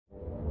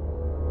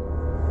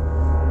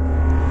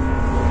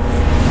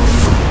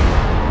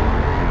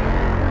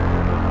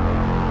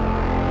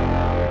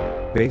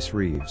Bass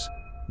Reeves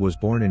was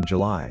born in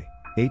July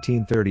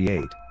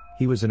 1838.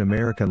 He was an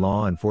American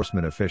law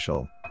enforcement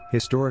official,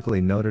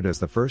 historically noted as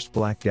the first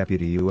black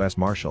deputy U.S.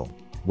 Marshal,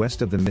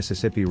 west of the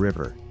Mississippi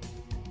River.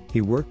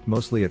 He worked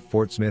mostly at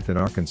Fort Smith in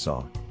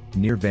Arkansas,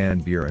 near Van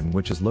Buren,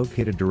 which is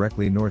located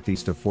directly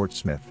northeast of Fort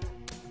Smith.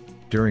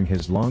 During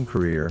his long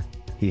career,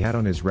 he had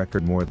on his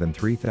record more than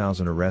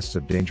 3,000 arrests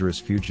of dangerous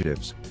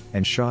fugitives,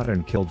 and shot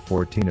and killed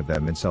 14 of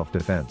them in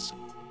self-defense.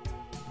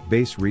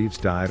 Bass Reeves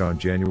died on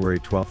January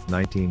 12,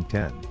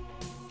 1910.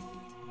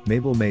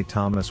 Mabel May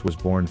Thomas was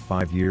born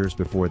 5 years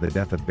before the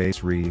death of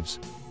Bass Reeves,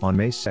 on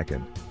May 2,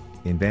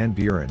 in Van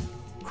Buren,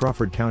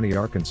 Crawford County,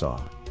 Arkansas,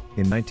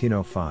 in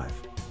 1905.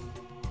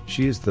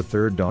 She is the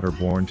third daughter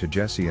born to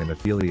Jesse and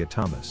Ophelia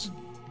Thomas.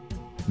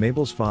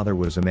 Mabel's father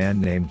was a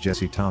man named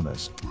Jesse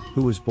Thomas,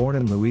 who was born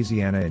in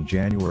Louisiana in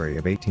January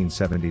of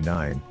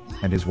 1879,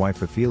 and his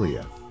wife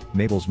Ophelia,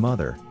 Mabel's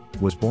mother,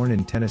 was born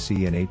in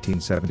Tennessee in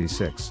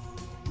 1876.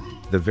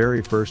 The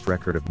very first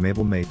record of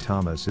Mabel May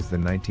Thomas is the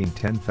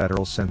 1910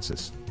 federal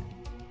census.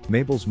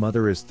 Mabel's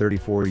mother is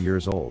 34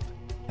 years old,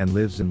 and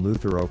lives in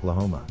Luther,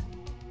 Oklahoma.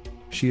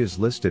 She is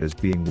listed as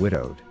being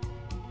widowed.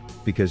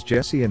 Because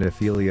Jesse and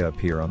Ophelia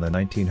appear on the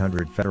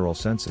 1900 federal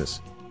census,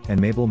 and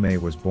Mabel May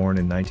was born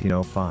in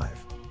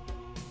 1905.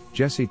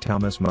 Jesse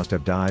Thomas must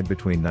have died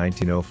between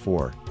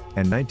 1904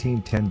 and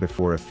 1910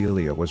 before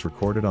Ophelia was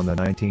recorded on the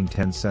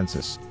 1910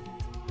 census.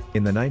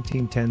 In the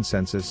 1910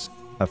 census,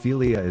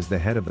 Ophelia is the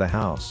head of the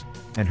house,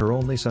 and her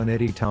only son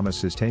Eddie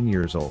Thomas is 10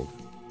 years old.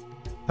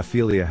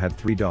 Ophelia had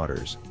 3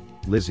 daughters,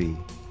 Lizzie,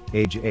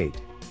 age 8,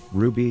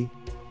 Ruby,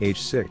 age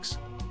 6,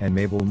 and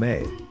Mabel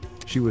May.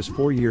 She was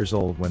 4 years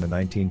old when the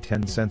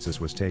 1910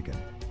 census was taken.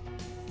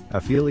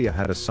 Ophelia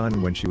had a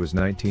son when she was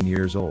 19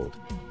 years old,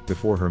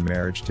 before her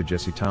marriage to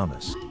Jesse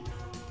Thomas.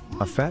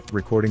 A F.A.T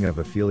recording of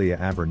Ophelia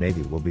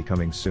Abernathy will be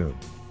coming soon.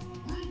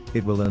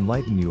 It will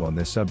enlighten you on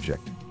this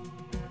subject.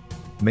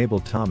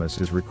 Mabel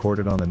Thomas is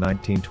recorded on the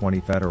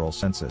 1920 federal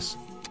census.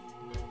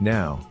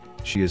 Now,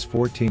 she is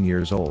 14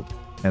 years old,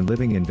 and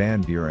living in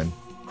Van Buren,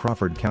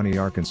 Crawford County,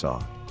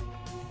 Arkansas.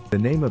 The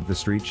name of the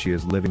street she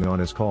is living on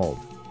is called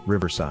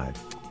Riverside.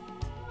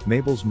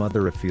 Mabel's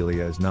mother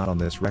Ophelia is not on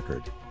this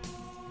record.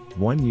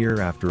 1 year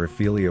after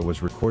Ophelia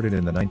was recorded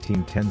in the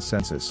 1910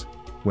 census,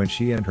 when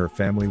she and her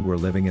family were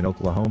living in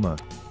Oklahoma,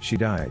 she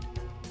died.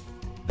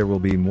 There will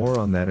be more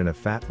on that in a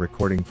F.A.T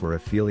recording for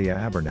Ophelia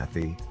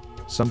Abernathy,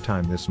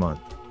 sometime this month.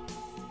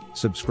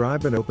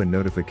 Subscribe and open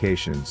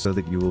notifications so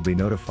that you will be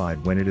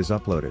notified when it is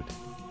uploaded.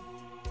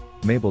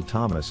 Mabel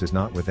Thomas is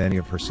not with any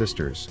of her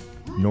sisters,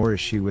 nor is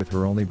she with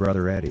her only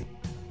brother Eddie.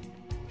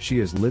 She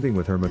is living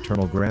with her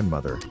maternal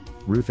grandmother,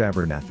 Ruth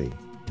Abernathy.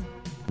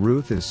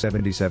 Ruth is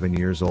 77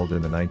 years old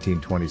in the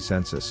 1920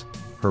 census.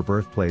 Her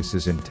birthplace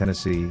is in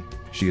Tennessee.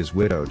 She is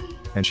widowed,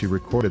 and she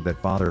recorded that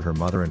her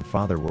mother and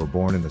father were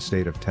born in the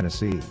state of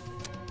Tennessee.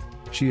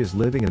 She is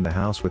living in the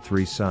house with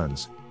 3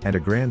 sons, and a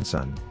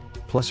grandson,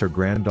 plus her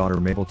granddaughter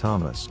Mabel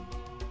Thomas.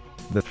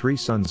 The 3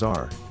 sons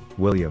are,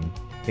 William,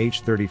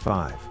 age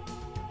 35,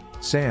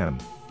 Sam,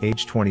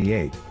 age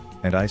 28,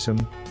 and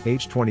Isom,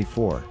 age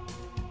 24.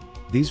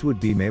 These would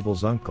be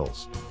Mabel's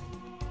uncles.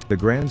 The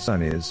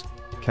grandson is,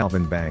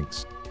 Calvin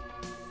Banks.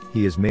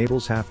 He is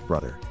Mabel's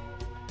half-brother.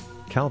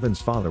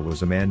 Calvin's father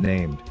was a man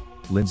named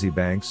Lindsay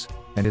Banks,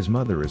 and his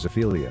mother is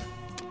Ophelia.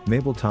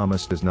 Mabel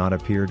Thomas does not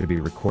appear to be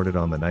recorded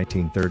on the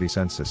 1930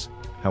 census.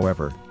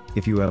 However,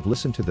 if you have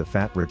listened to the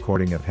F.A.T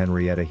recording of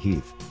Henrietta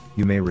Heath,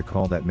 you may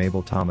recall that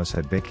Mabel Thomas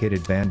had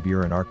vacated Van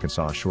Buren,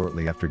 Arkansas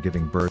shortly after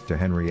giving birth to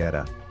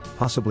Henrietta,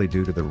 possibly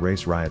due to the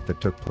race riot that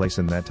took place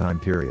in that time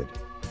period.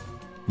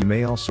 You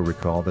may also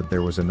recall that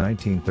there was a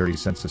 1930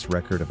 census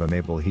record of a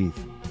Mabel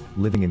Heath,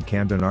 living in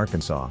Camden,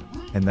 Arkansas,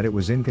 and that it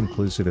was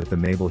inconclusive if the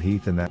Mabel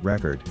Heath in that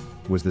record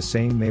was the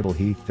same Mabel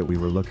Heath that we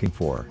were looking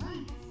for.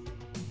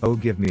 Oh,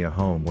 give me a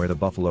home where the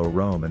buffalo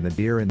roam and the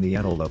deer and the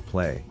antelope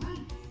play.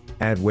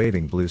 Add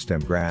waving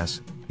bluestem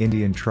grass,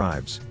 Indian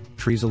tribes,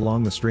 trees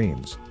along the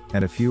streams,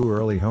 and a few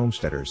early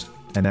homesteaders,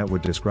 and that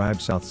would describe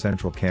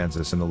south-central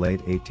Kansas in the late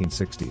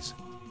 1860s.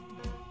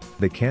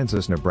 The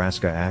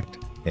Kansas-Nebraska Act,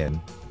 in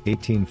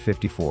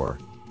 1854,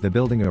 the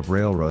building of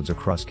railroads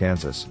across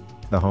Kansas,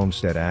 the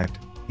Homestead Act,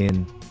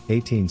 in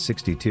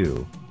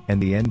 1862,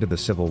 and the end of the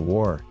Civil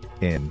War,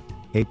 in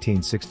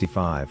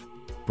 1865,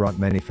 brought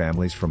many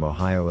families from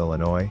Ohio,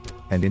 Illinois,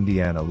 and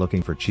Indiana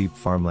looking for cheap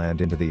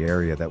farmland into the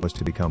area that was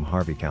to become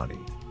Harvey County.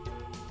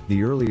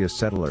 The earliest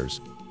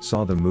settlers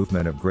saw the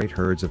movement of great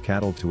herds of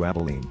cattle to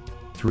Abilene,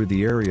 through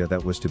the area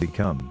that was to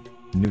become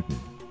Newton.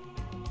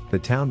 The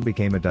town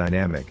became a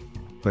dynamic,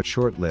 but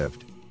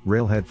short-lived,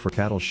 railhead for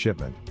cattle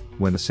shipment,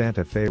 when the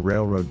Santa Fe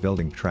Railroad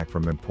building track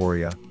from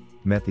Emporia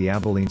met the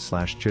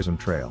Abilene/Chisholm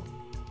Trail.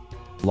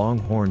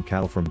 Longhorn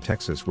cattle from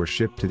Texas were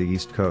shipped to the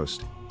East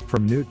Coast,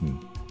 from Newton,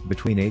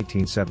 between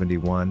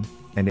 1871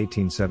 and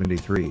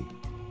 1873.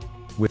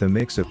 With a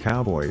mix of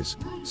cowboys,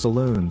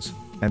 saloons,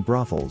 and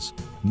brothels,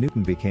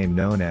 Newton became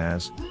known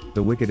as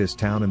the wickedest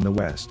town in the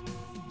West.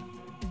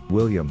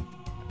 William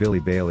Billy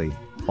Bailey,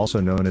 also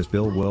known as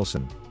Bill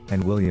Wilson,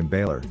 and William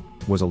Baylor,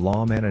 was a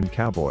lawman and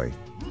cowboy,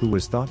 who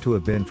was thought to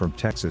have been from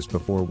Texas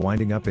before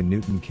winding up in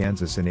Newton,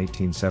 Kansas in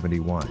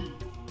 1871.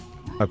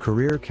 A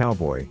career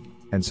cowboy,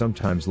 and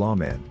sometimes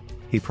lawman,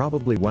 he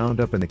probably wound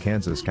up in the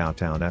Kansas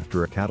cowtown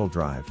after a cattle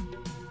drive.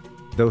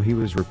 Though he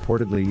was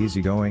reportedly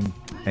easygoing,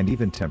 and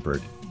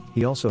even-tempered,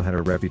 he also had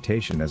a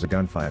reputation as a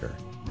gunfighter,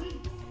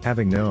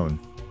 having known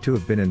to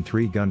have been in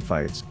 3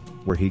 gunfights,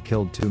 where he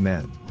killed 2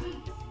 men.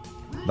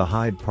 The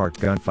Hyde Park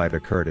gunfight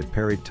occurred at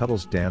Perry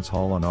Tuttle's Dance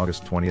Hall on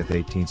August 20,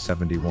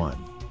 1871.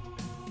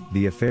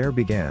 The affair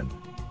began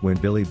when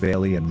Billy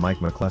Bailey and Mike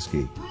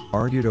McCluskey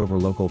argued over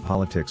local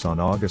politics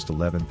on August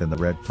 11 in the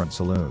Red Front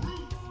Saloon.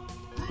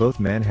 Both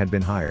men had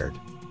been hired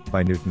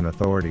by Newton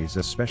authorities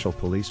as special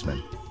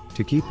policemen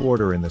to keep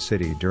order in the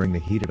city during the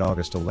heated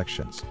August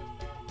elections.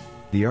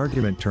 The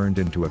argument turned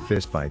into a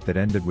fistfight that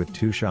ended with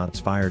 2 shots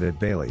fired at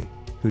Bailey,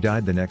 who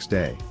died the next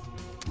day.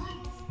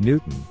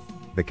 Newton,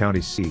 the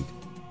county seat,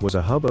 was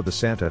a hub of the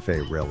Santa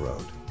Fe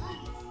Railroad.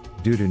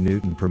 Due to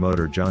Newton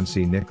promoter John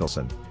C.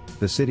 Nicholson,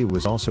 the city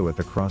was also at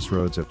the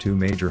crossroads of 2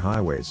 major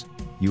highways,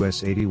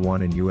 US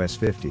 81 and US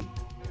 50.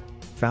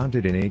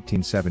 Founded in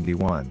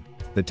 1871,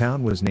 the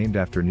town was named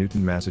after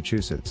Newton,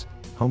 Massachusetts,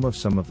 home of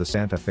some of the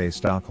Santa Fe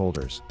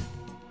stockholders.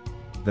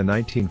 The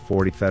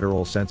 1940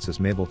 federal census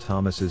Mabel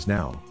Thomas is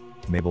now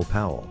Mabel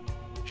Powell.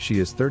 She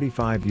is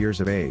 35 years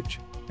of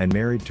age, and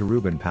married to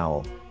Reuben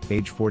Powell,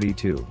 age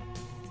 42.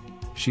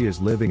 She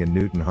is living in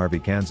Newton, Harvey,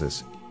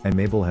 Kansas, and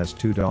Mabel has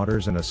 2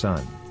 daughters and a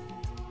son.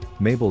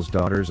 Mabel's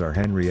daughters are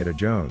Henrietta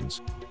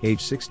Jones, age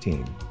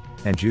 16,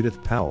 and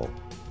Judith Powell,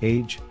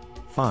 age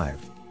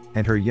 5,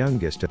 and her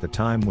youngest at the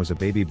time was a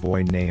baby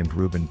boy named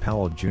Reuben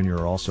Powell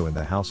Jr. Also in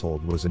the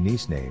household was a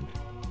niece named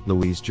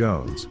Louise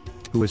Jones,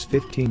 who was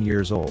 15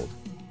 years old.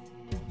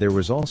 There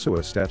was also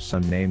a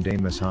stepson named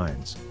Amos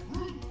Hines.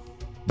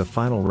 The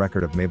final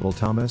record of Mabel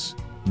Thomas,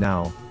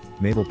 now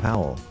Mabel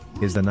Powell,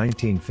 is the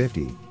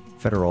 1950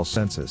 federal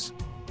census.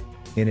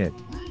 In it,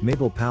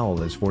 Mabel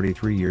Powell is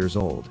 43 years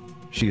old.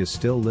 She is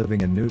still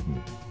living in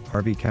Newton,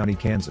 Harvey County,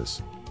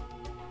 Kansas.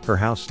 Her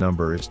house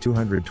number is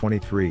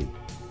 223,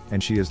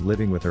 and she is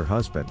living with her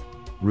husband,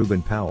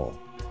 Reuben Powell.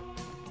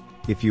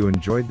 If you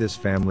enjoyed this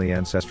family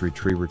ancestry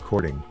tree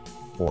recording,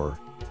 or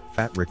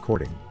F.A.T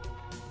recording,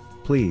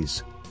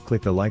 please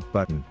click the like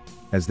button,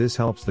 as this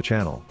helps the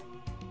channel.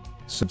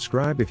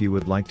 Subscribe if you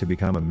would like to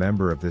become a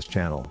member of this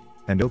channel,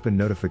 and open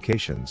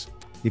notifications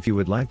if you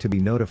would like to be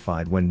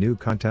notified when new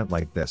content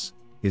like this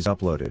is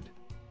uploaded.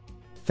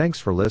 Thanks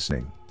for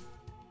listening.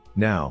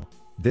 Now,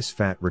 this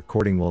F.A.T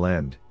recording will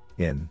end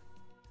in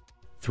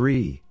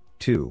 3,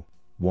 2,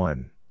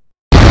 1.